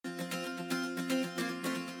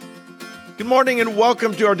Good morning and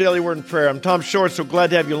welcome to our Daily Word and Prayer. I'm Tom Short, so glad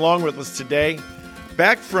to have you along with us today.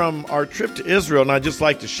 Back from our trip to Israel, and I'd just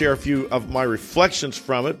like to share a few of my reflections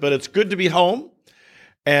from it, but it's good to be home.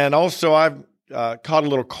 And also I've caught a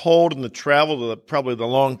little cold in the travel, probably the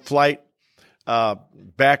long flight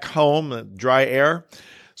back home, dry air.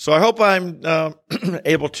 So I hope I'm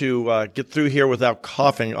able to get through here without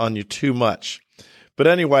coughing on you too much. But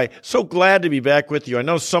anyway, so glad to be back with you. I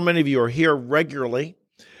know so many of you are here regularly.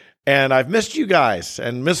 And I've missed you guys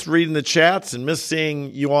and missed reading the chats and missed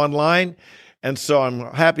seeing you online. And so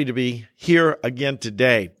I'm happy to be here again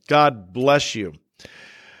today. God bless you.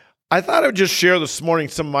 I thought I would just share this morning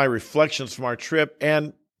some of my reflections from our trip.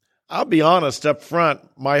 And I'll be honest up front,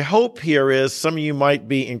 my hope here is some of you might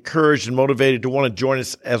be encouraged and motivated to want to join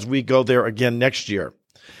us as we go there again next year.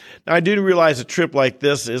 Now, I do realize a trip like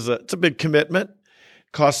this it's a big commitment,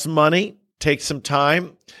 costs money, takes some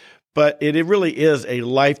time. But it really is a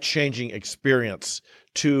life-changing experience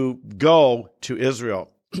to go to Israel.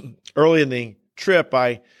 Early in the trip,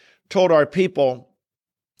 I told our people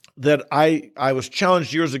that I was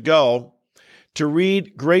challenged years ago to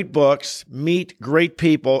read great books, meet great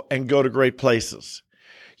people, and go to great places.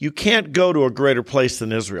 You can't go to a greater place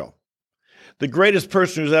than Israel. The greatest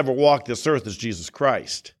person who's ever walked this earth is Jesus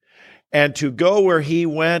Christ. And to go where he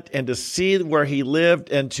went and to see where he lived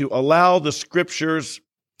and to allow the scriptures,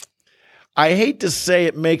 I hate to say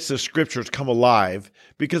it makes the scriptures come alive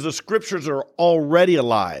because the scriptures are already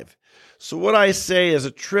alive. So what I say is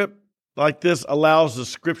a trip like this allows the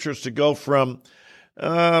scriptures to go from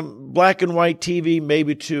black and white TV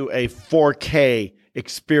maybe to a 4K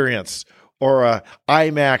experience or a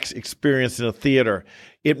IMAX experience in a theater.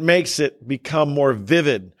 It makes it become more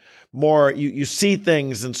vivid, more you see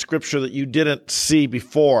things in scripture that you didn't see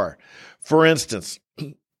before. For instance,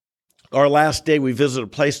 our last day, we visited a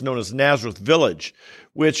place known as Nazareth Village,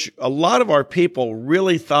 which a lot of our people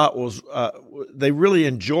really thought they really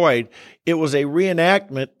enjoyed. It was a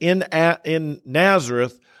reenactment in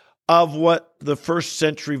Nazareth of what the first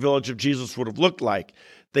century village of Jesus would have looked like.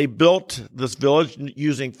 They built this village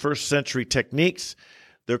using first century techniques.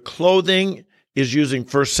 Their clothing is using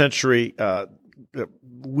first century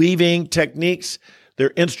weaving techniques.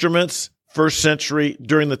 Their instruments, first century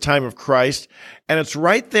during the time of Christ. And it's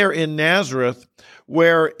right there in Nazareth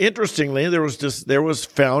where, interestingly, there was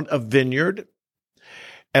found a vineyard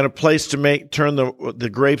and a place to turn the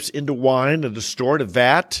grapes into wine and to store it, a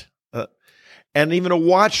vat, and even a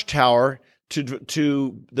watchtower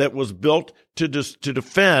that was built to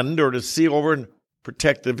defend or to see over and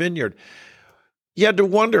protect the vineyard. You had to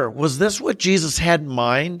wonder, was this what Jesus had in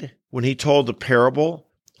mind when he told the parable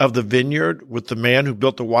of the vineyard with the man who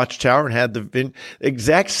built the watchtower and had the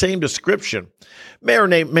exact same description? May or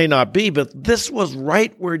may not be, but this was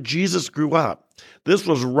right where Jesus grew up. This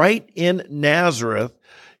was right in Nazareth.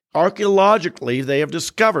 Archaeologically, they have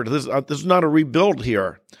discovered, this is not a rebuild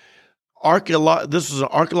here. This is an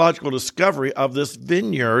archaeological discovery of this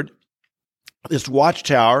vineyard, this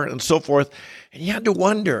watchtower, and so forth. And you had to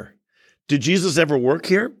wonder, did Jesus ever work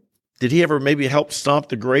here? Did he ever maybe help stomp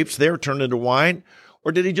the grapes there, turn it into wine?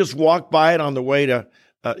 Or did he just walk by it on the way to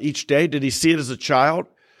each day? Did he see it as a child?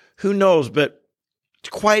 Who knows? But it's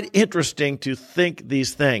quite interesting to think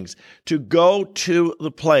these things, to go to the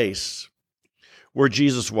place where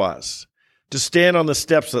Jesus was, to stand on the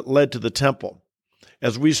steps that led to the temple.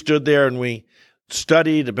 As we stood there and we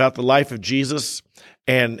studied about the life of Jesus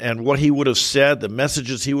and what he would have said, the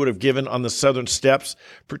messages he would have given on the southern steps,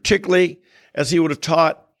 particularly as he would have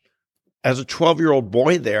taught as a 12-year-old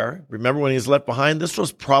boy there. Remember when he was left behind? This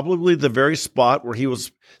was probably the very spot where he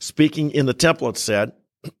was speaking in the temple, it said.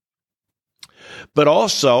 But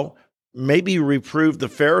also, maybe reproved the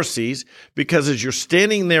Pharisees, because as you're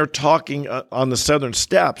standing there talking on the southern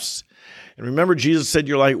steps, and remember Jesus said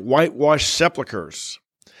you're like whitewashed sepulchers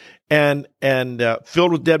and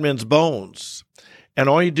filled with dead men's bones. And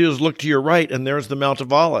all you do is look to your right, and there's the Mount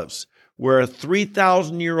of Olives, where a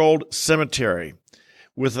 3,000-year-old cemetery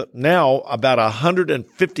with now about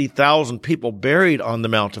 150,000 people buried on the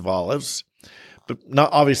Mount of Olives, but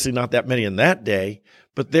obviously not that many in that day,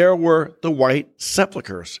 but there were the white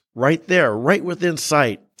sepulchres right there, right within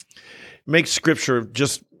sight. Makes Scripture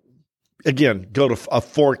just, again, go to a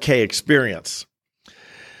 4K experience.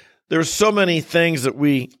 There's so many things that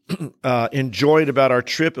we enjoyed about our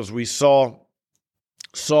trip as we saw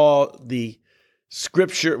the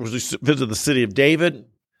Scripture, as we visited the city of David,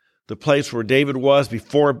 the place where David was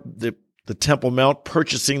before the Temple Mount,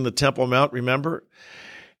 purchasing the Temple Mount, remember?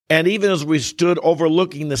 And even as we stood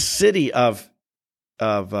overlooking the city of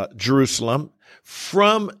Jerusalem,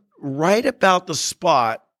 from right about the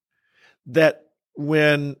spot that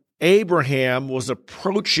when Abraham was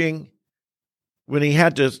approaching, when he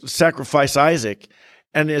had to sacrifice Isaac,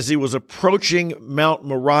 and as he was approaching Mount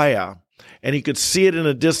Moriah, and he could see it in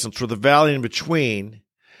a distance with a valley in between,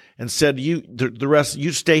 and said, the rest,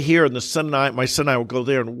 you stay here, and my son and I will go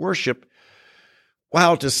there and worship.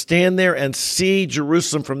 Wow, to stand there and see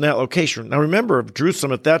Jerusalem from that location. Now remember,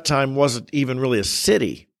 Jerusalem at that time wasn't even really a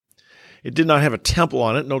city. It did not have a temple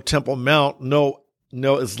on it, no Temple Mount, no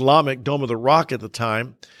Islamic Dome of the Rock at the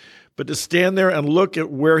time. But to stand there and look at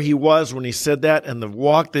where he was when he said that, and the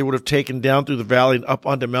walk they would have taken down through the valley and up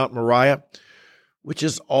onto Mount Moriah, which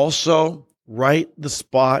is also the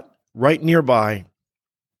spot right nearby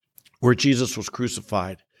where Jesus was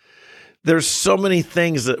crucified. There's so many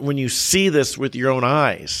things that when you see this with your own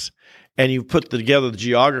eyes and you put together the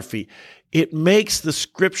geography, it makes the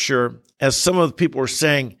scripture, as some of the people are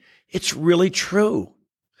saying, it's really true.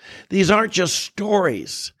 These aren't just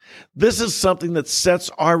stories. This is something that sets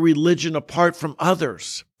our religion apart from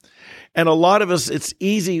others. And a lot of us, it's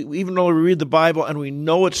easy, even though we read the Bible and we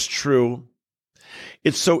know it's true,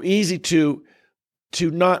 it's so easy to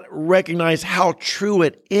not recognize how true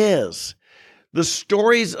it is. The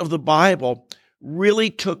stories of the Bible really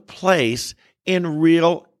took place in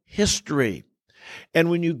real history. And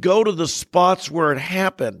when you go to the spots where it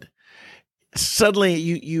happened, suddenly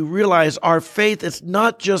you realize our faith is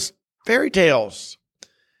not just fairy tales.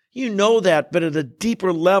 You know that, but at a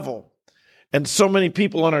deeper level. And so many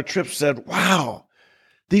people on our trip said, wow,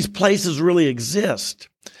 these places really exist.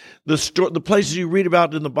 The places you read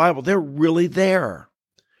about in the Bible, they're really there.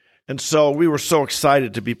 And so we were so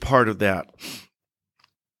excited to be part of that.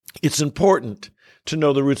 It's important to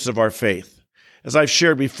know the roots of our faith. As I've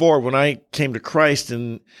shared before, when I came to Christ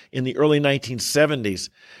in the early 1970s,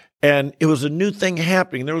 and it was a new thing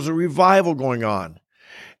happening, there was a revival going on.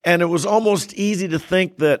 And it was almost easy to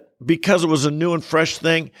think that because it was a new and fresh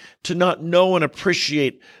thing, to not know and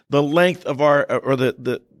appreciate the length of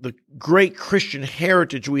the great Christian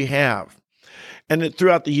heritage we have. And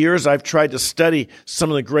throughout the years, I've tried to study some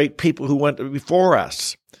of the great people who went before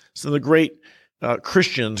us, some of the great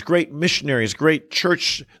Christians, great missionaries, great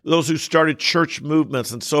church, those who started church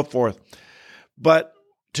movements and so forth. But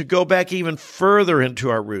to go back even further into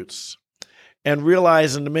our roots and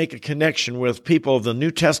realize and to make a connection with people of the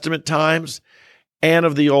New Testament times and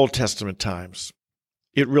of the Old Testament times,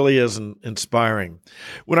 it really is inspiring.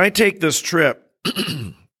 When I take this trip,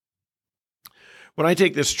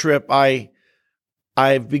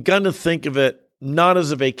 I've begun to think of it not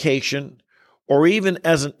as a vacation or even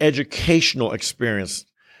as an educational experience.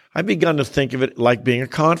 I've begun to think of it like being a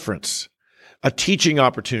conference, a teaching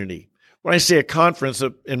opportunity. When I say a conference,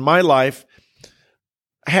 in my life,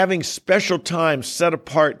 having special times set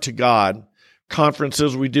apart to God,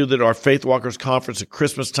 conferences, we do that, our Faith Walkers conference at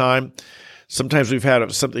Christmas time. Sometimes we've had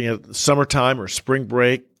something at summertime or spring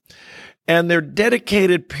break. And they're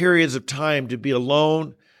dedicated periods of time to be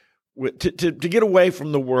alone, to get away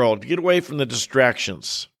from the world, to get away from the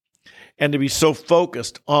distractions, and to be so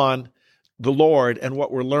focused on the Lord and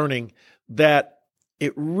what we're learning that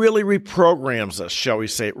it really reprograms us, shall we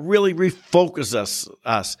say. It really refocuses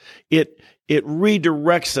us. It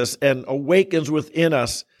redirects us and awakens within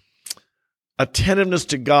us attentiveness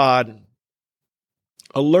to God,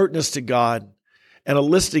 alertness to God, and a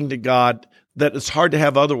listening to God that it's hard to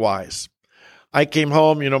have otherwise. I came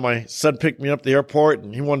home, my son picked me up at the airport,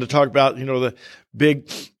 and he wanted to talk about, the big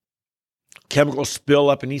chemical spill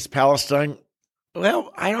up in East Palestine.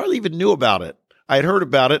 Well, I hardly even knew about it. I had heard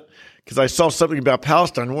about it because I saw something about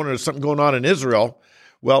Palestine. I wondered if there was something going on in Israel.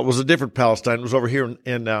 Well, it was a different Palestine. It was over here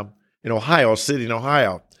in Ohio, a city in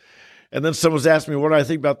Ohio. And then someone was asking me what I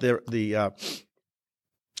think about the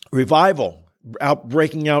revival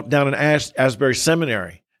breaking out down in Asbury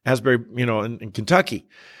Seminary, in Kentucky.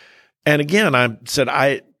 And again, I said,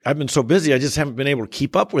 I've been so busy, I just haven't been able to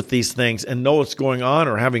keep up with these things and know what's going on,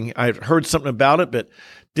 or I've heard something about it, but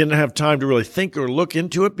didn't have time to really think or look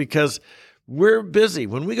into it because we're busy.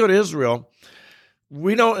 When we go to Israel,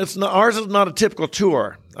 ours is not a typical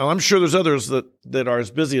tour. I'm sure there's others that are as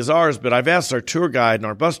busy as ours, but I've asked our tour guide and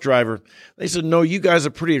our bus driver. They said, no, you guys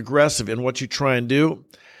are pretty aggressive in what you try and do,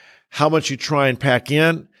 how much you try and pack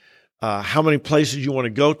in, how many places you want to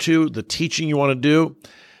go to, the teaching you want to do.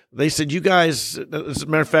 They said, you guys, as a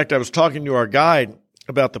matter of fact, I was talking to our guide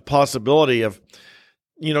about the possibility of,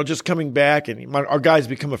 just coming back, and our guide's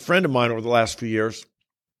become a friend of mine over the last few years,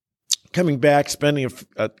 coming back, spending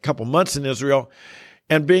a couple months in Israel,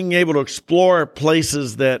 and being able to explore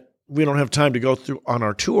places that we don't have time to go through on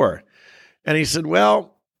our tour. And he said,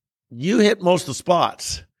 well, you hit most of the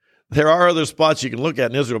spots. There are other spots you can look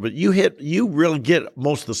at in Israel, but you really get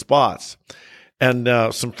most of the spots.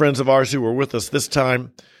 And some friends of ours who were with us this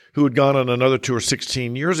time, who had gone on another tour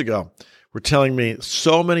 16 years ago, were telling me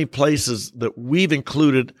so many places that we've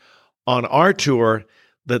included on our tour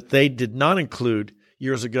that they did not include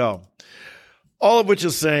years ago. All of which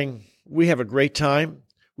is saying we have a great time.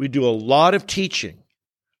 We do a lot of teaching.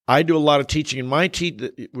 I do a lot of teaching.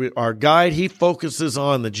 In our guide, he focuses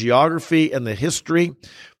on the geography and the history,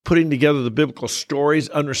 putting together the biblical stories,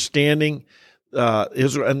 understanding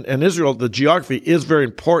Israel. And Israel, the geography is very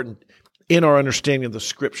important in our understanding of the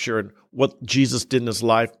Scripture and what Jesus did in his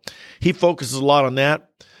life. He focuses a lot on that.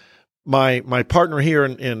 My partner here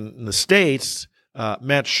in the States,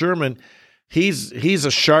 Matt Sherman, he's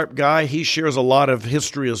a sharp guy. He shares a lot of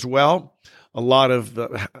history as well, a lot of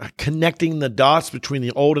connecting the dots between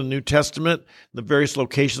the Old and New Testament, the various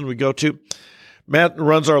locations we go to. Matt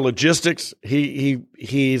runs our logistics.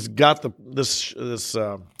 He's got this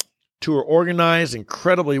tour organized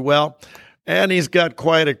incredibly well, and he's got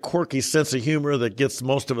quite a quirky sense of humor that gets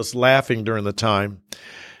most of us laughing during the time.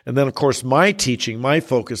 And then, of course, my teaching, my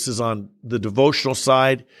focus is on the devotional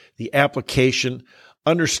side, the application,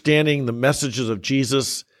 understanding the messages of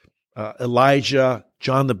Jesus, Elijah,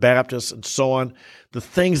 John the Baptist, and so on, the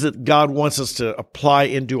things that God wants us to apply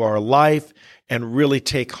into our life and really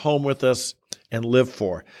take home with us and live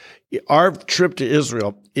for. Our trip to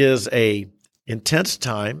Israel is an intense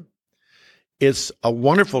time. It's a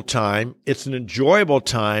wonderful time. It's an enjoyable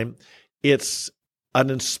time. It's an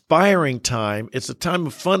inspiring time. It's a time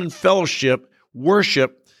of fun and fellowship,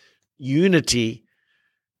 worship, unity,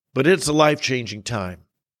 but it's a life-changing time.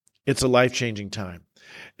 It's a life-changing time.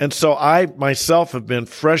 And so I myself have been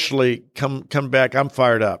freshly come back. I'm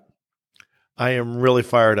fired up. I am really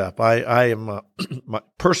fired up. I am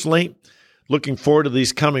personally looking forward to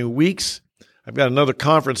these coming weeks. I've got another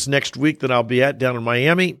conference next week that I'll be at down in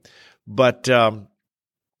Miami, but I'm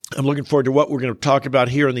looking forward to what we're going to talk about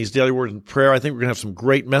here in these Daily Words and Prayer. I think we're going to have some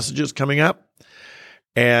great messages coming up.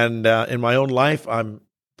 And in my own life, I'm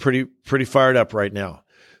pretty fired up right now.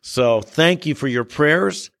 So thank you for your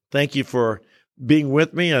prayers. Thank you for being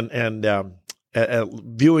with me and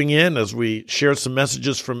viewing in as we share some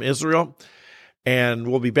messages from Israel. And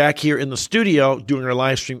we'll be back here in the studio doing our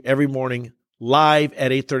live stream every morning live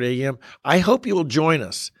at 8:30 a.m. I hope you will join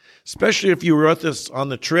us, especially if you were with us on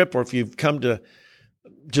the trip or if you've come to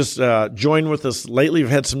just join with us lately. We've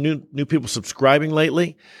had some new people subscribing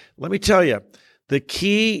lately. Let me tell you, the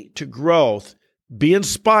key to growth, be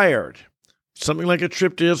inspired. Something like a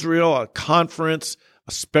trip to Israel, a conference,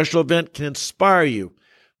 a special event can inspire you.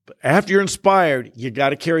 But after you're inspired, you got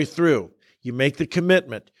to carry through. You make the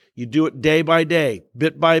commitment. You do it day by day,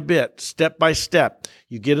 bit by bit, step by step.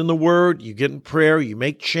 You get in the Word, you get in prayer, you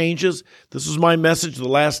make changes. This was my message the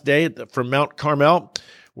last day from Mount Carmel,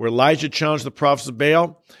 where Elijah challenged the prophets of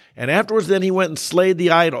Baal. And afterwards, then he went and slayed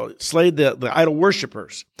the idol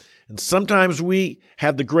worshipers. And sometimes we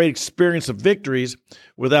have the great experience of victories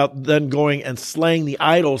without then going and slaying the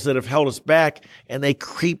idols that have held us back, and they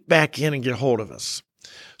creep back in and get hold of us.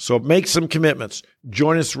 So make some commitments.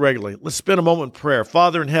 Join us regularly. Let's spend a moment in prayer.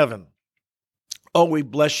 Father in heaven, we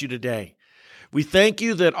bless you today. We thank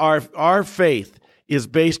you that our faith is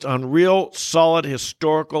based on real, solid,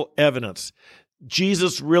 historical evidence.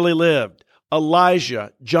 Jesus really lived.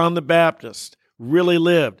 Elijah, John the Baptist really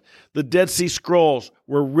lived. The Dead Sea Scrolls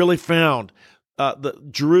were really found. The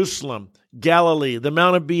Jerusalem, Galilee, the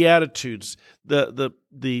Mount of Beatitudes, the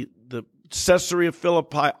Caesarea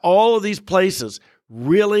Philippi, all of these places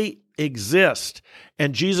really exist.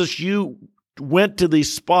 And Jesus, you went to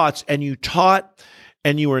these spots and you taught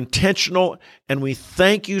and you were intentional. And we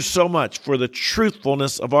thank you so much for the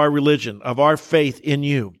truthfulness of our religion, of our faith in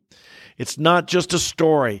you. It's not just a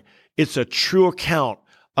story. It's a true account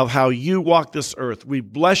of how you walk this earth. We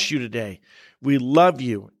bless you today. We love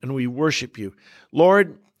you and we worship you.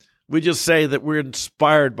 Lord, we just say that we're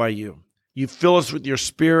inspired by you. You fill us with your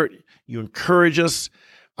Spirit. You encourage us.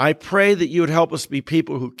 I pray that you would help us be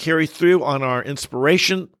people who carry through on our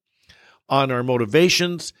inspiration, on our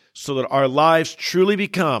motivations, so that our lives truly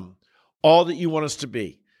become all that you want us to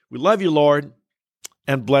be. We love you, Lord,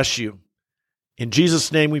 and bless you. In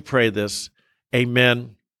Jesus' name we pray this.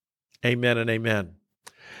 Amen, amen, and amen.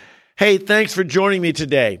 Hey, thanks for joining me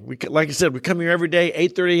today. Like I said, we come here every day,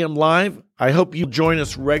 8:30 a.m. live. I hope you join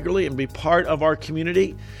us regularly and be part of our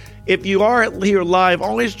community. If you are here live,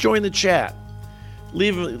 always join the chat.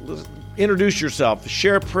 Introduce yourself,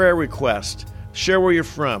 share a prayer request, share where you're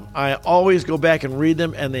from. I always go back and read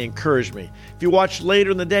them, and they encourage me. If you watch later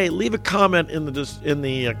in the day, leave a comment in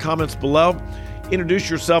the comments below. Introduce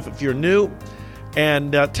yourself if you're new,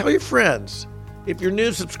 and tell your friends. If you're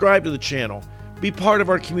new, subscribe to the channel. Be part of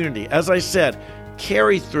our community. As I said,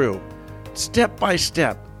 carry through, step by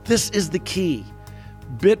step. This is the key.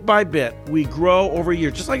 Bit by bit, we grow over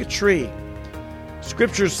years, just like a tree.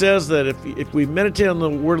 Scripture says that if we meditate on the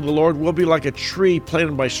word of the Lord, we'll be like a tree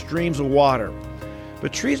planted by streams of water.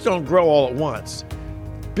 But trees don't grow all at once.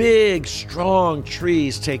 Big, strong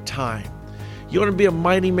trees take time. You want to be a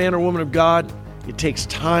mighty man or woman of God? It takes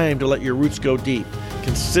time to let your roots go deep.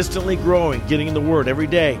 Consistently growing, getting in the Word every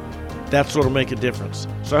day. That's what will make a difference.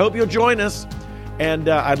 So I hope you'll join us. And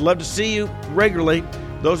I'd love to see you regularly.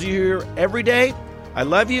 Those of you here every day, I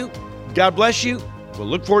love you. God bless you. We'll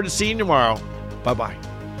look forward to seeing you tomorrow. Bye-bye.